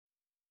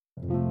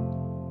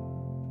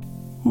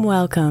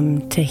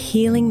Welcome to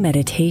Healing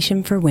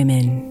Meditation for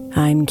Women.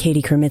 I'm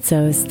Katie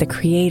Krimitsos, the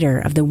creator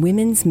of the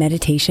Women's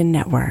Meditation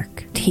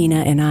Network.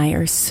 Tina and I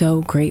are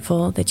so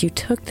grateful that you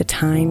took the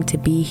time to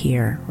be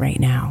here right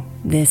now.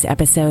 This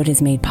episode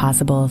is made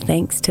possible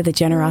thanks to the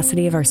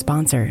generosity of our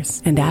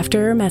sponsors. And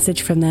after a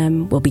message from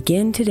them, we'll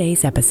begin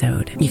today's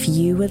episode. If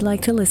you would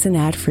like to listen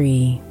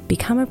ad-free,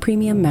 become a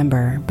premium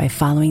member by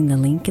following the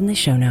link in the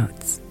show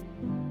notes.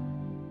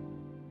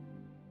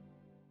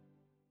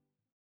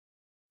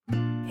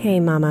 Hey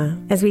Mama,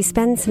 as we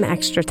spend some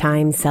extra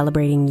time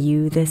celebrating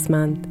you this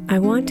month, I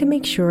want to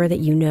make sure that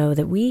you know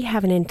that we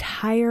have an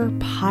entire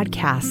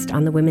podcast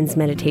on the Women's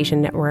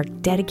Meditation Network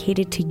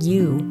dedicated to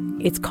you.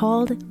 It's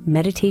called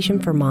Meditation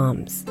for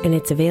Moms, and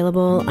it's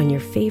available on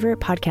your favorite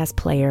podcast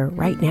player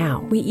right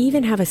now. We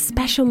even have a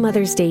special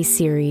Mother's Day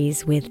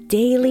series with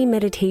daily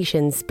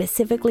meditations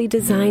specifically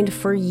designed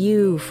for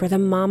you, for the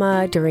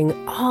mama,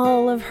 during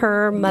all of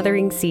her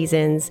mothering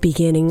seasons,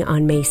 beginning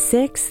on May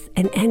 6th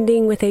and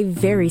ending with a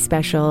very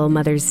special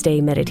Mother's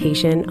Day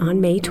meditation on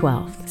May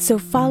 12th. So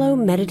follow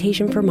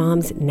Meditation for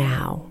Moms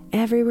now,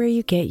 everywhere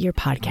you get your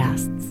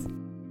podcasts.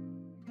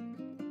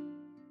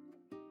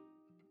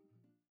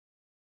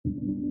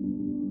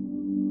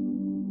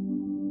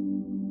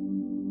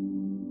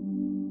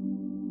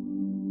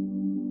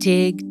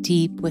 Dig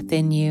deep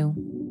within you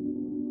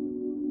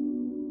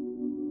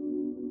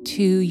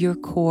to your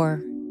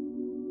core.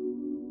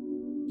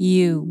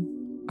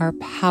 You are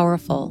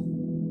powerful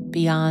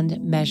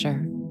beyond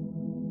measure.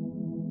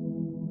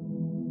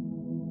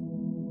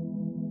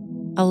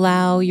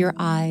 Allow your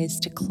eyes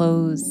to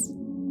close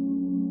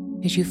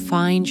as you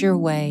find your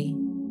way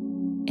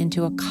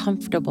into a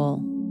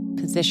comfortable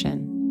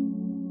position.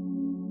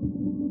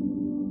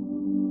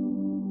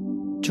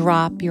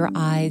 Drop your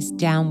eyes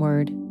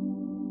downward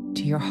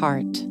to your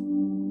heart.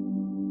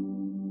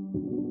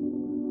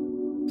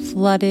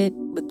 Flood it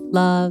with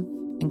love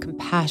and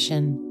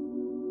compassion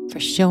for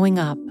showing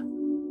up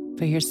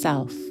for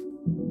yourself.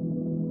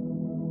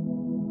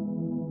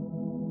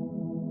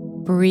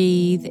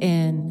 Breathe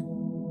in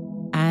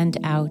and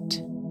out,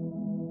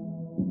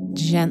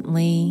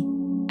 gently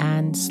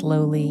and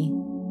slowly.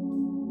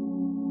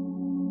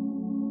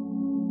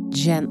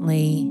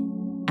 Gently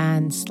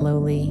and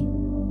slowly.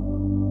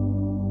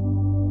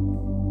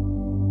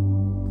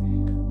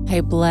 I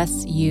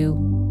bless you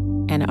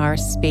and our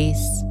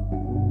space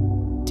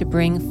to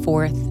bring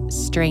forth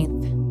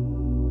strength,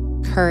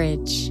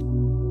 courage,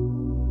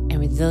 and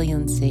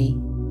resiliency,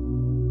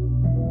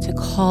 to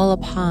call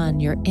upon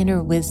your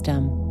inner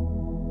wisdom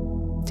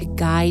to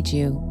guide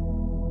you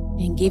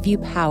and give you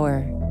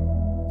power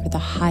for the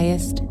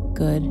highest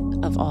good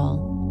of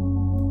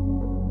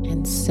all.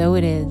 And so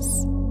it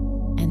is,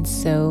 and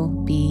so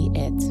be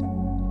it.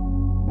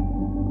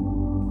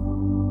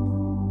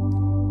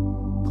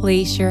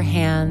 Place your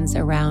hands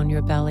around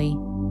your belly.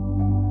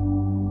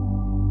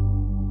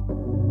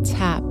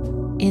 Tap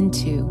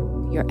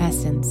into your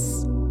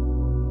essence.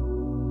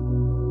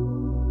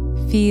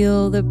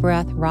 Feel the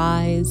breath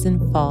rise and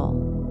fall,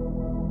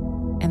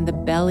 and the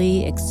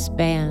belly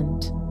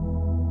expand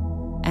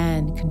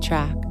and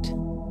contract.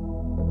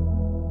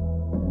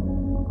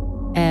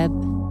 Ebb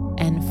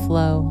and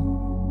flow.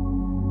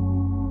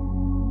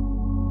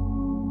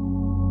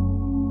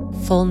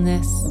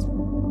 Fullness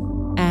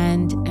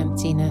and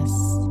emptiness.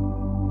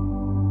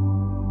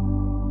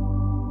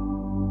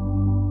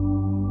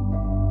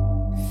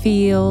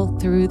 Feel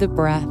through the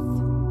breath,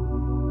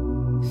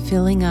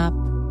 filling up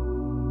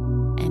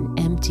and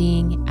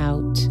emptying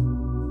out.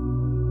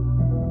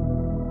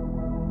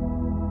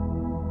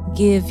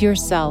 Give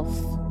yourself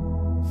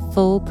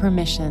full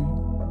permission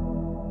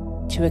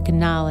to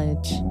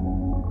acknowledge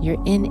your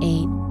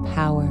innate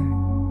power.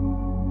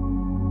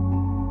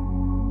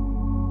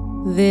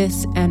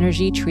 This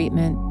energy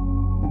treatment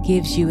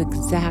gives you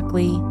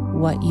exactly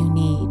what you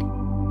need.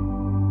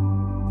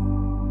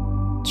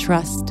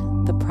 Trust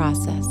the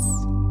process.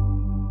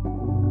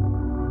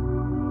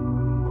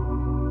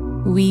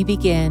 We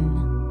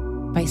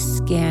begin by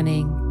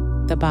scanning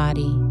the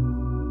body.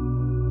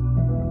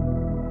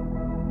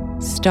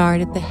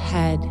 Start at the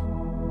head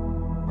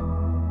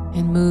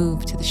and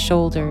move to the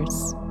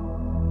shoulders,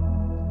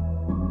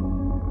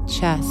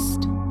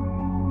 chest,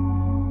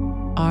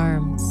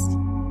 arms,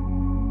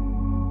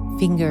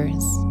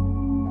 fingers,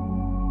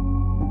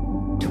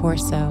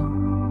 torso,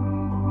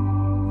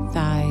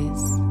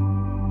 thighs,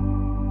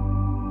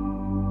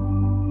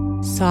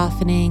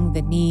 softening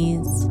the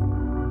knees,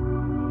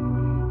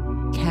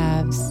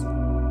 calves,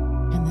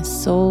 and the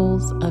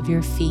soles of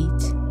your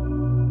feet.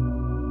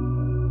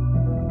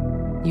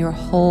 Your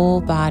whole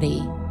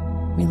body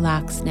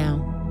relax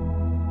now.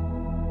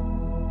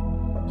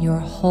 Your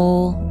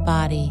whole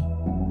body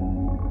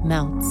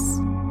melts.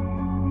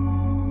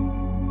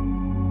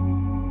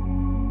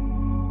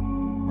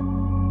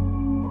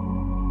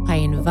 I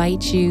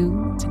invite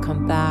you to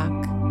come back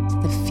to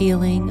the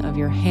feeling of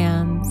your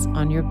hands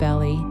on your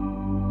belly.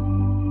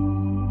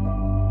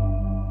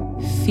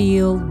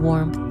 Feel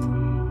warmth.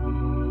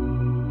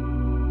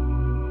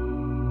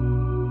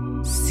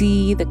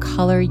 See the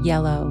color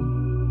yellow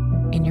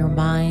in your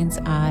mind's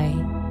eye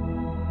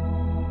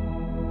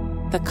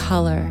the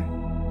color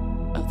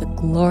of the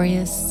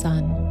glorious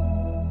sun.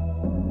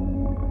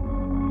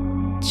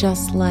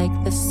 Just like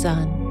the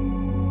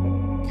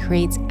sun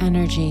creates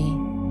energy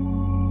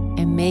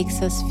and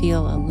makes us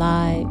feel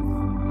alive,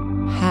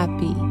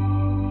 happy,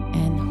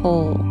 and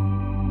whole.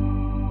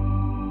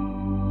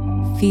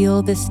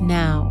 Feel this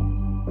now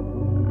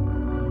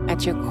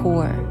at your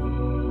core,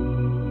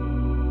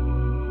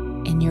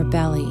 in your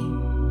belly.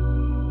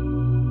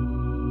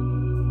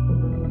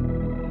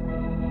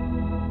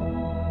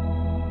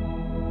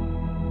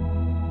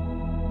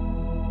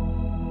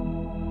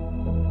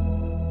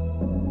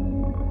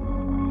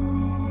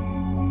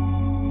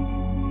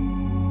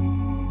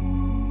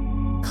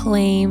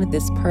 Claim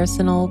this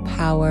personal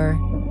power.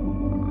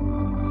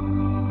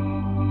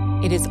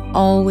 It is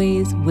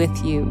always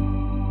with you,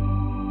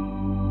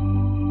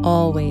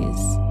 always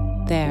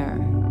there.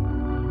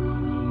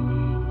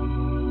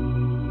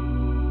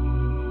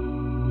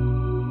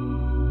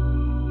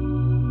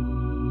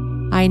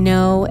 I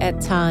know at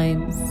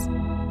times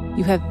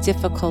you have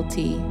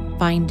difficulty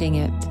finding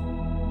it,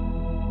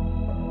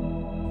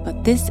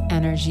 but this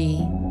energy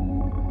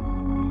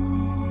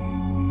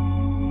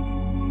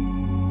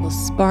will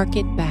spark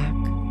it back.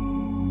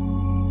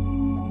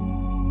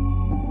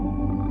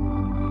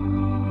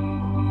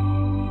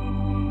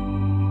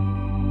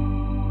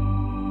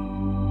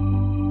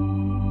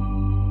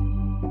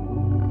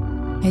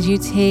 As you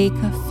take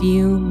a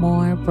few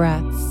more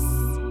breaths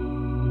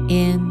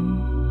in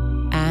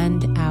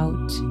and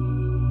out,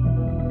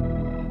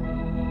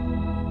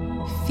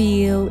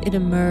 feel it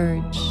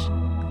emerge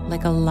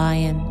like a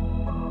lion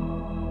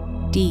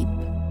deep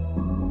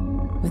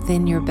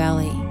within your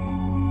belly.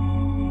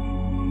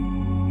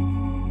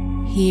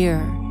 Hear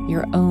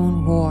your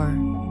own roar.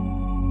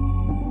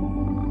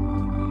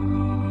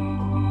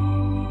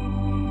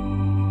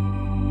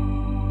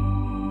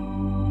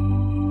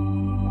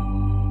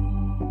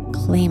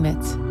 Claim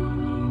it.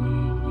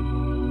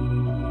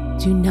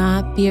 Do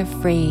not be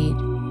afraid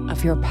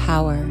of your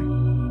power.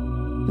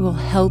 It will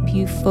help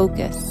you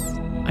focus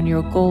on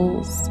your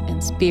goals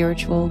and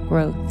spiritual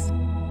growth.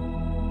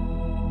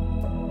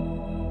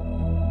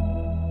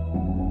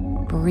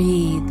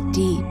 Breathe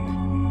deep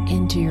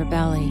into your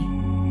belly.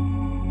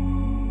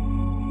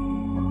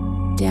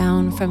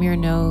 Down from your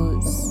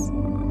nose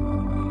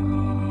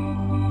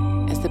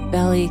as the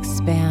belly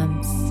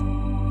expands,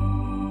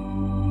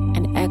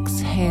 and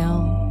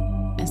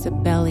exhale as the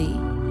belly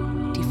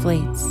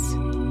deflates.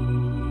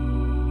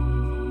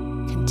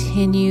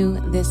 Continue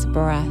this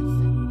breath.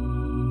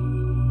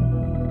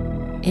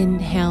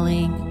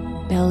 Inhaling,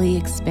 belly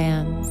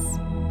expands.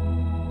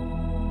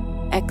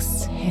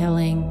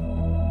 Exhaling,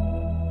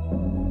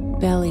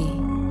 belly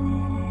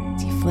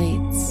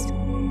deflates.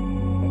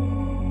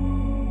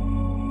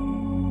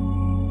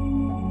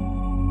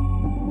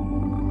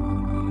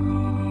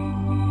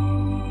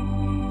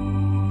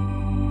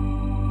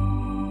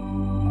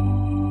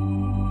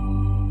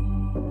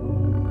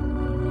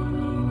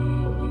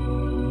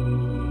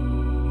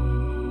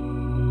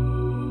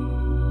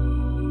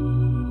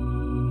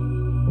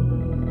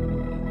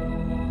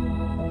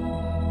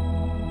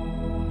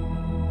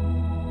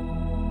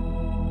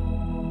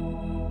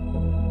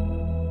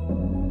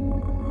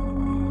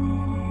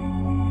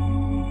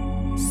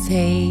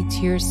 Say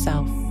to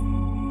yourself,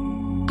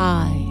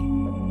 I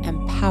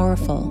am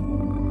powerful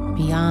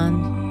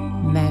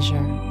beyond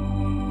measure.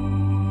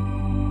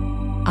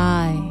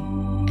 I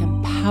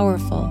am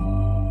powerful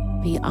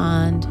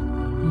beyond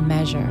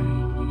measure.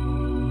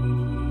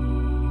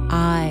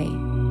 I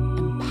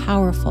am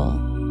powerful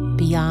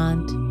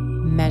beyond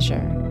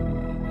measure.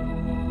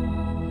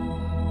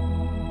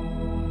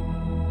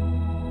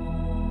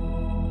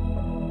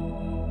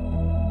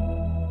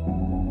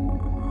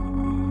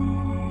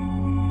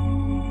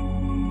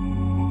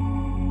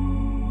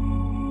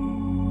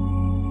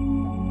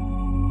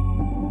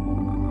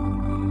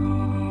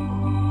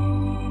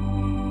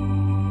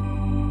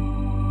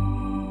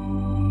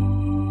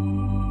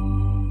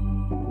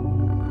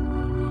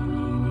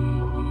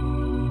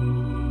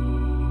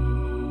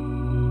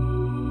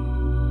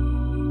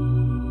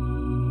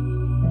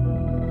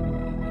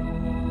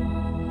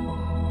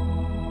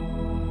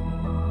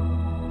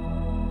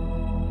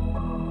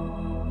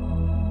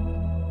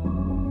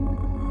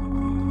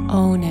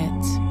 Own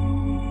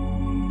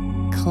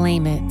it.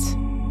 Claim it.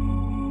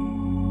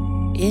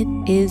 It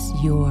is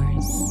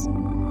yours.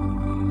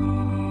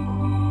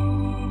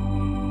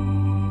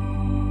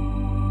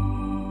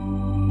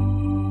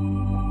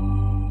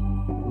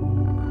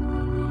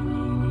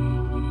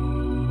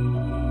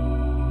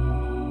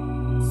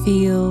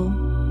 Feel,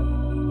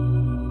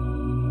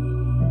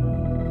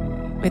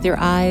 with your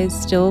eyes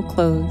still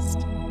closed,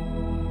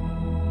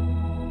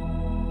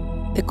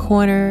 the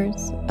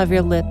corners of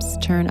your lips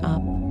turn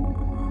up.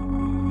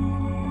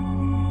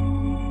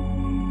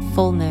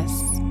 Fullness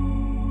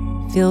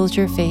fills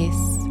your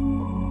face,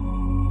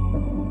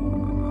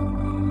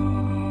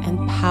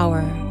 and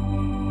power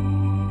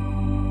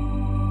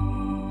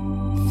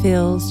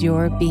fills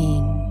your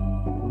being.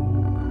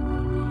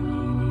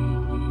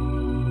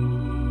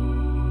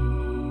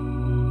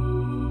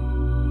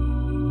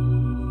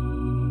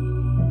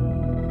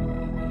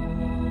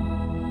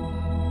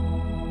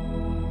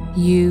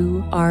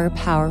 You are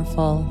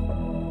powerful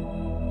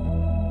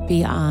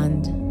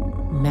beyond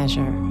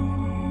measure.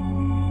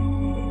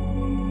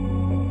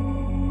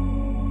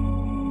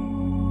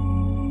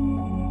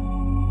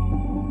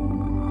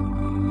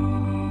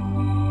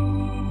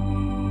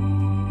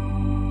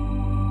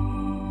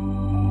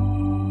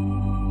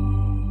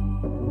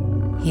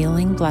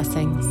 Healing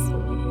blessings.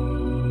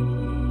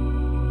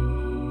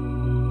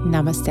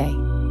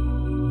 Namaste.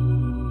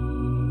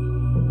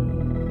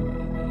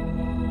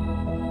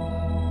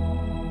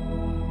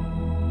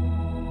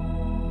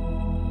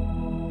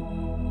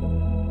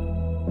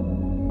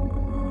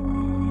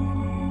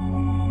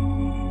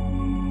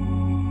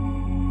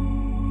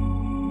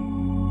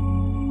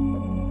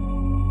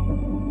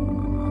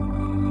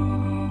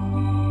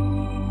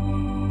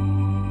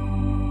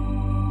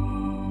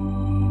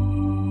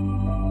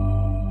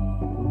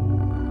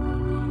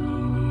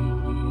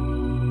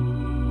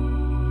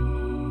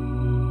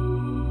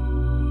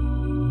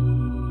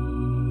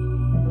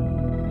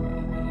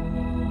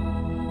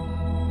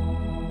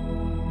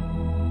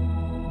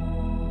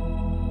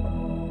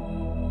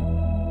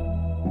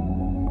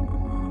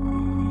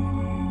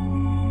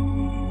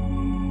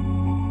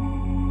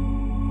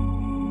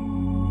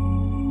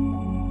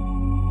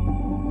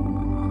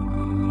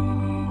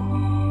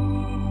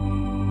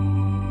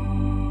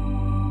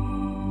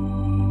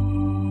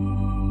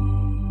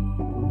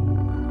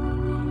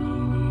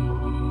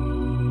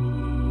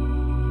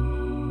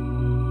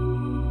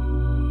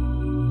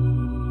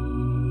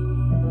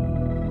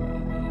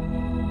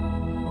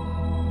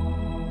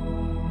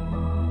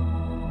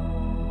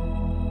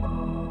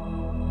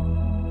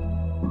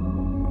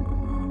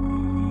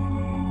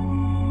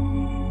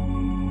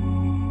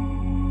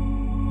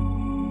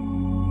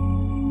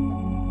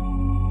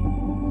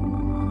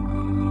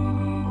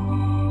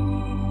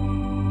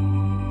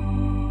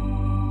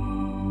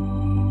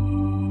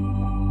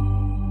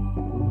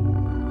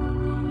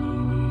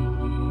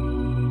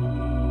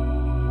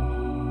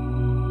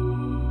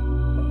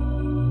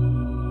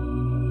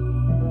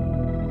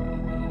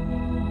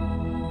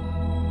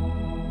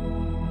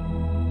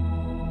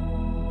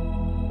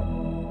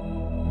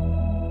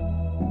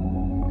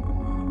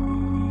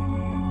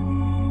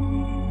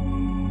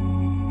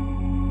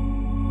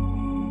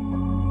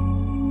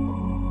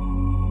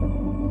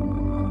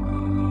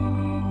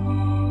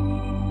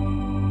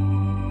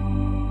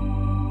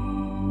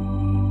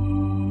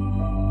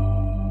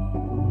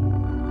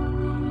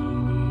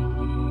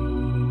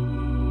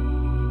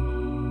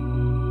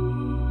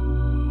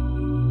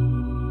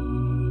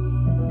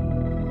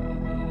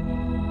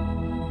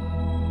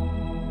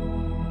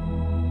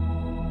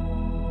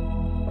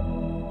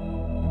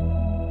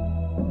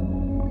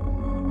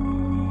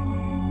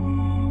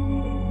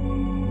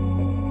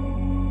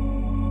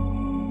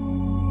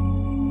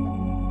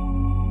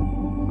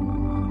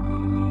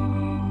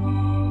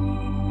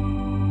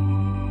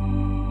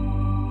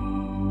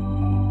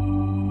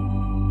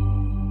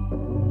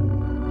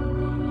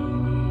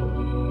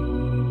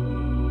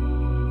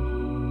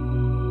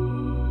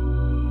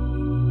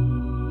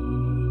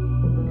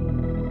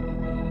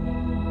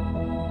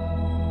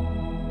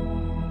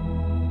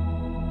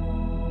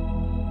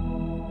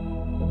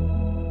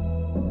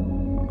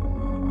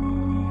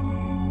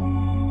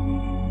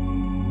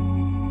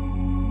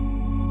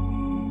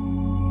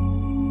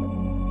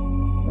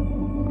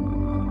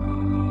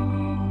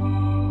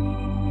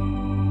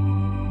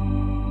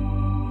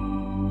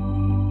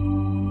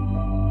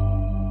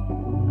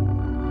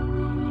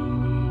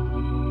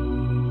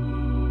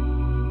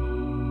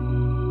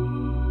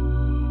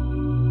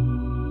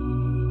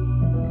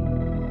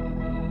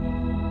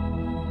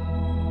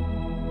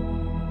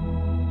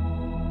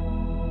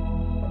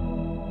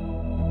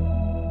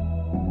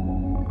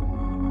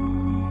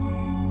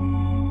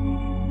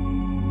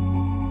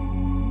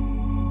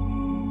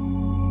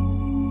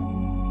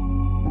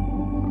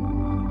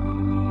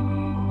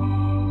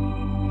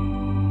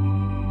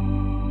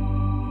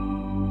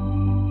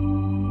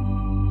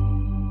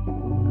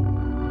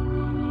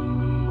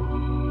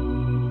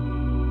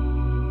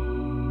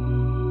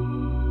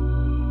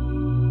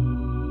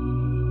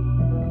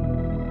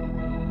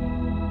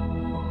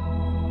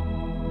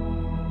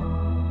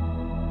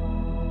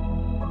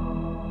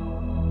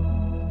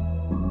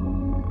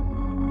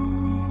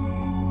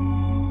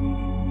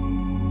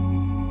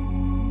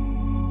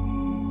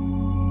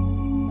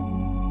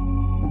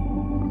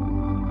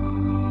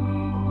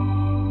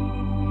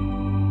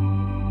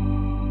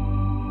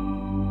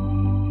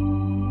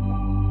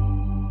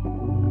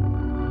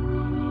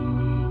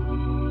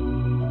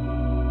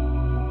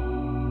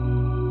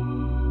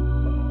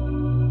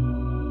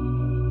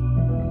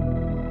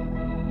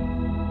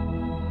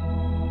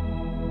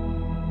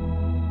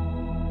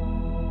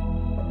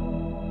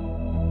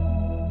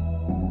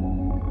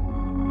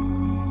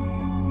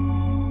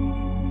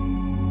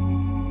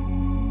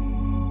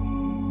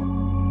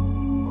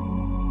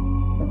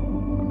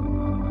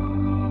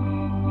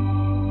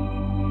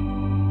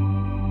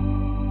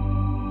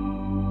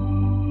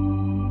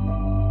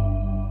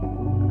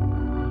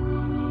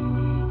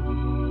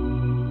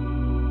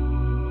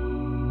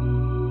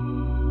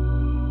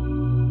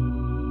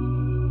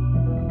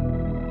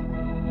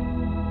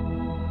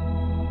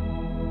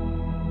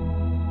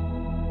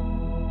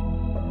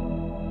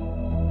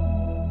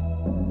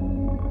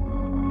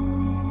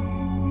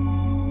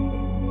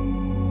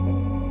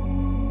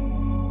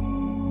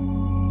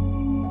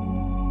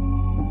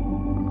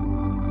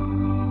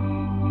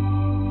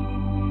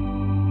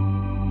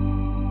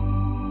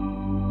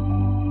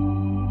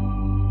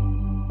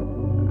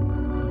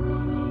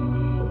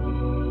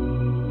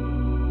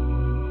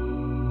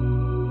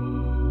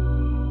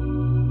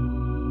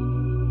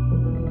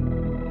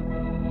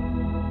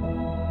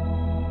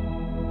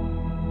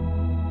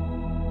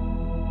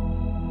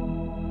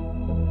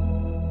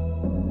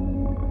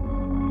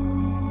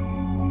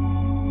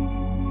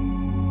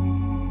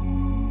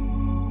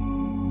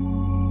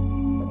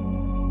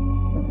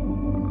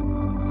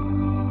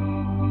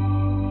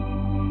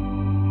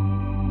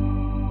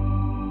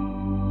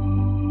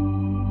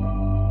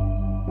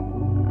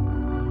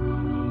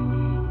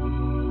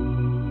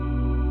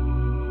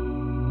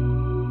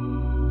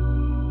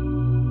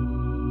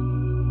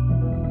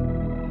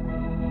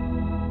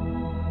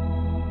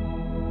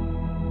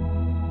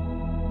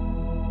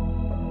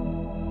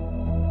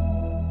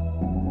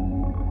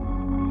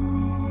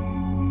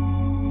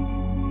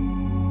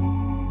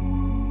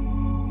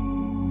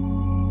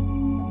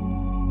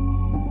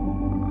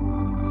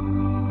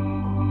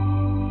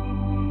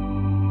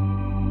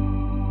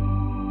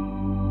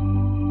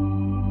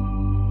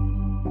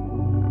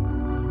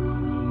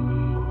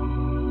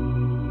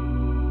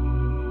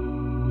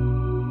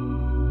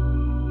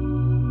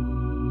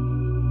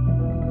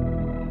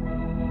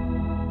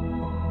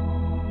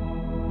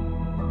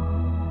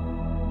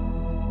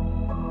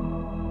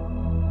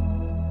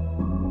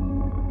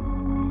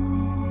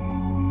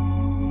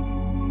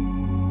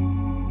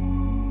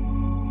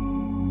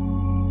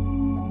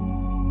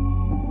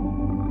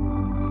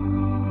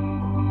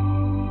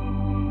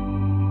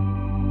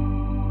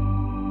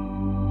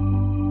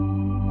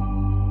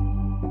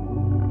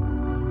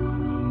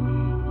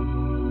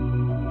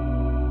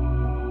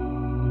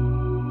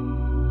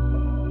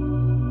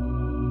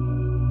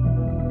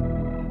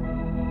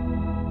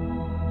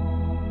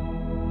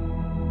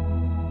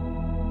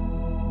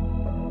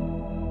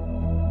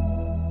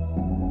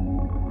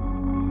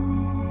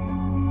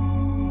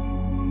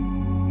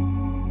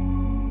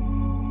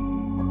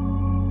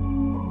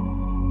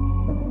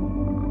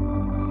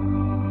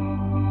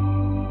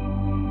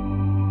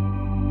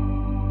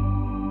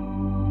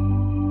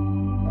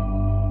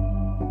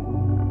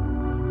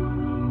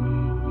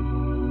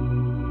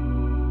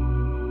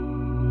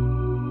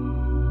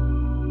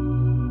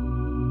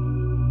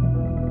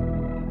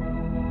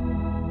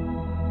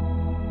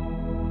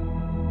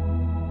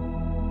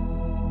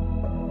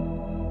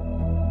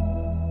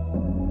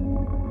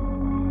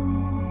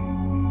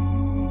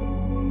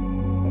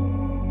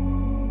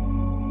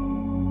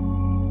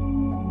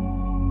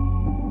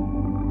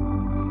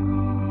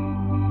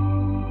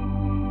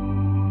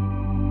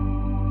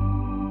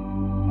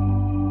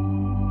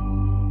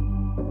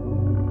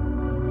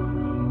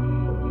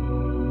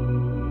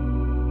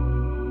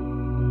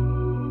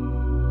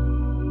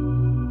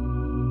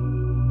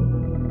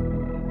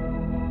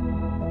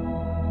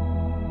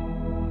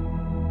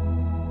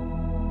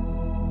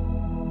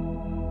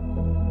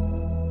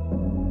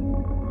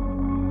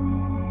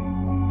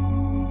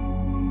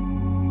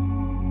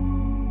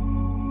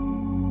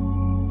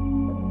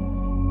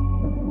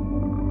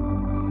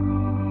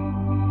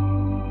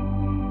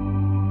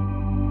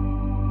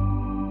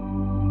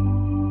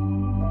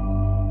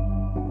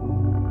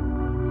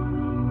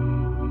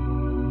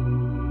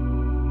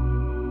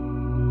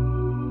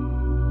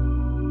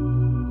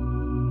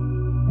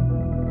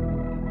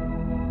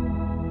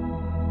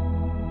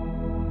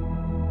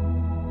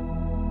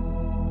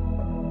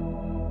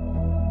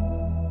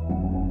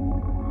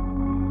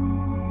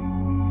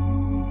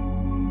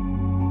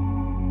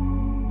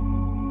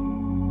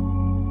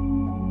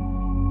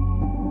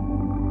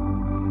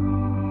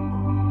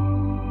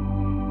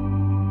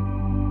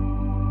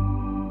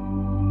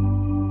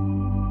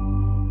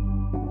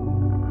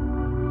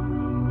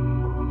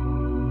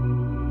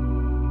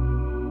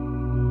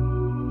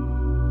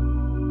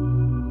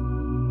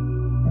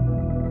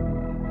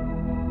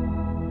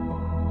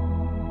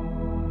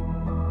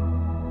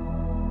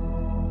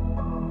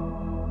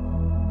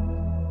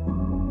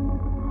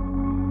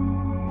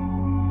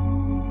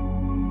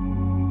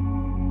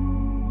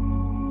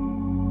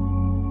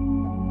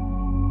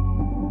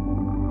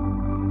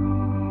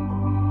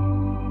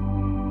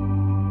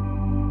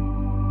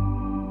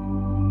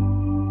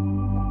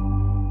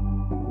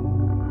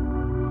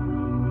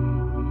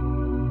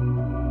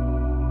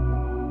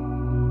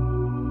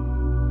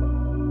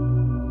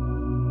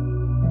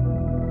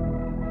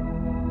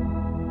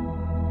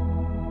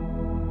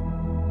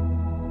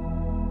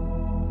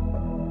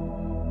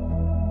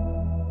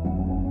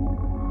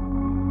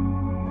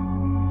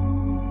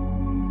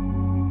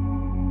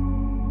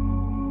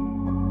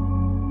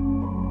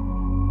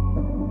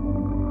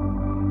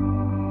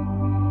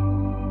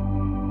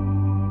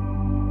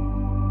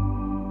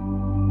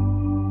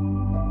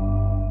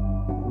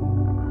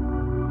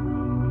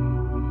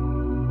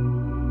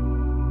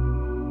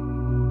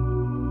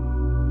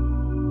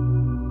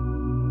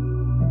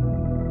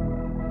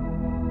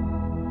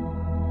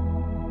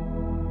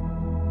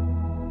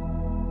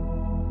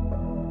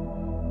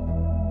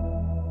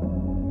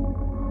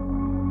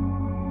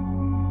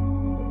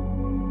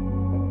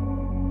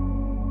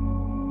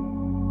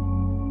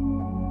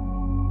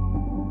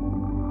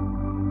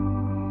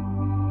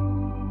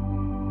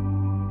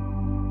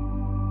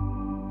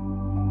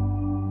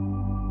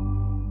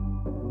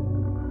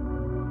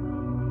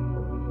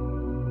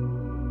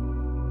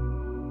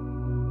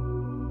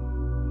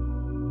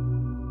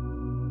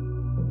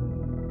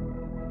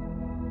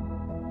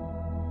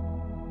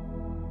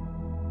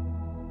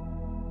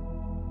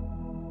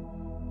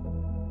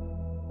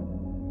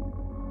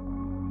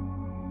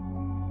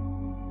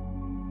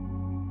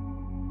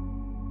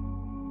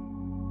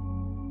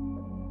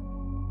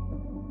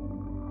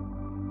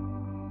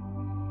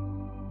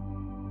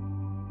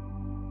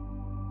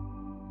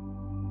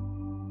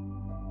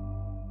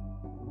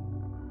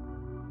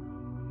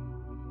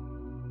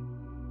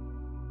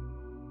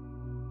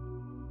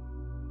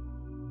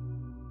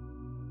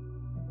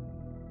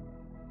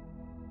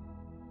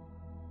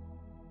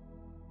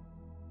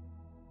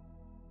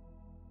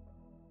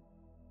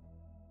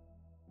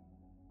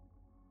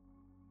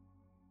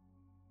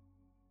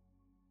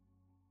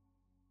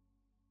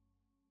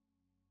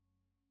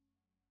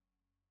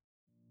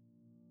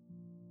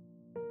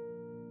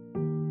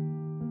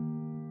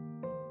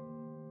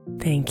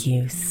 Thank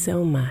you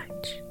so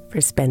much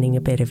for spending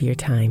a bit of your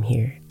time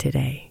here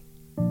today.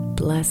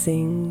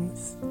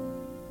 Blessings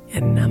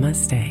and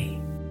namaste.